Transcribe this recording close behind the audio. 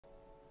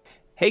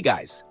Hey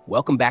guys,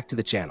 welcome back to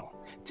the channel.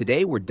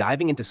 Today we're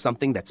diving into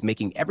something that's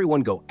making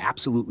everyone go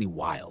absolutely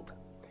wild.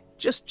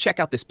 Just check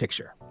out this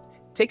picture.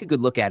 Take a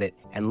good look at it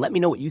and let me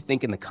know what you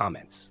think in the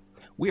comments.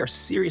 We are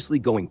seriously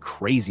going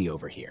crazy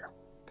over here.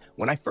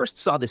 When I first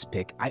saw this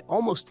pic, I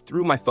almost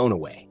threw my phone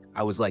away.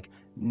 I was like,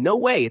 no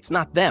way, it's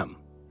not them.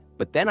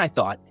 But then I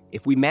thought,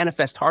 if we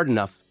manifest hard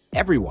enough,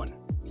 everyone,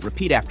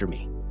 repeat after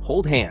me,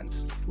 hold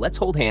hands. Let's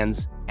hold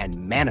hands and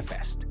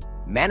manifest.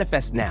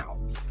 Manifest now.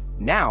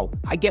 Now,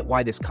 I get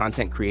why this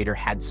content creator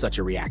had such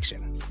a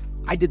reaction.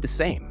 I did the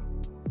same.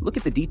 Look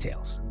at the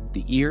details.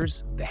 The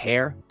ears, the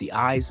hair, the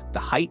eyes, the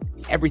height,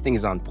 everything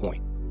is on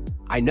point.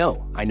 I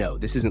know,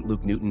 this isn't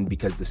Luke Newton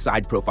because the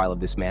side profile of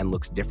this man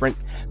looks different,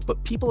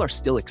 but people are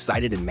still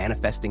excited and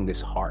manifesting this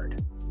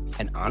hard.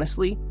 And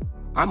honestly,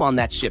 I'm on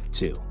that ship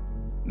too.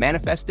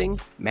 Manifesting,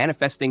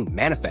 manifesting,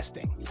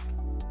 manifesting.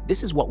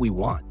 This is what we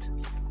want.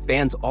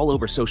 Fans all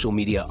over social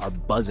media are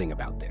buzzing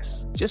about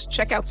this. Just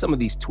check out some of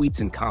these tweets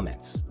and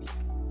comments.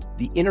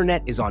 The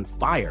internet is on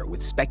fire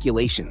with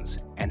speculations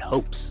and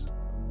hopes.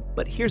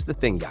 But here's the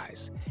thing,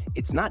 guys.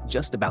 It's not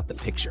just about the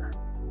picture.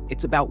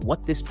 It's about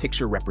what this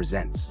picture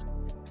represents.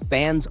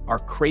 Fans are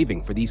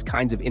craving for these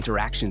kinds of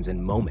interactions and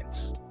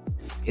moments.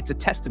 It's a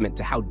testament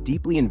to how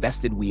deeply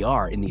invested we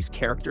are in these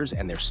characters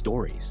and their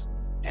stories.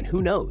 And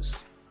who knows?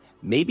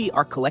 Maybe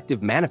our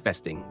collective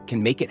manifesting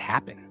can make it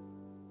happen.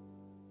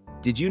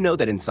 Did you know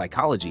that in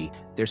psychology,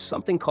 there's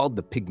something called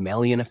the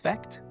Pygmalion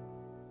effect?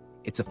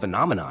 It's a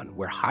phenomenon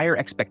where higher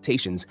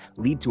expectations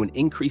lead to an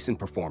increase in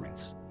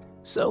performance.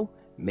 So,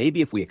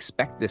 maybe if we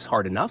expect this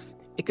hard enough,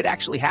 it could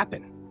actually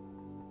happen.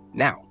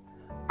 Now,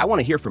 I want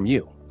to hear from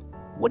you.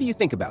 What do you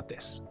think about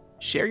this?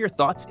 Share your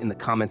thoughts in the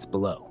comments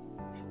below.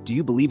 Do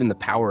you believe in the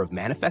power of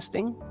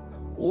manifesting?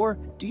 Or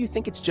do you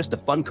think it's just a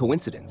fun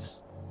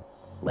coincidence?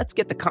 Let's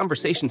get the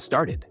conversation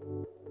started.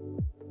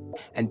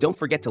 And don't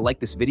forget to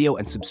like this video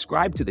and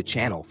subscribe to the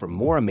channel for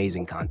more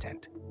amazing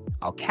content.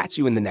 I'll catch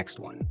you in the next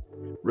one.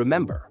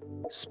 Remember,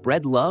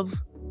 spread love,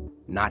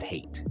 not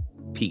hate.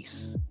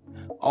 Peace.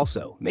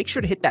 Also, make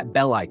sure to hit that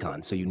bell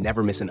icon so you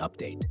never miss an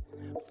update.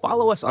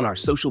 Follow us on our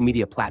social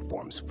media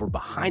platforms for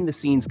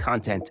behind-the-scenes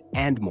content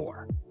and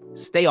more.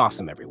 Stay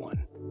awesome, everyone.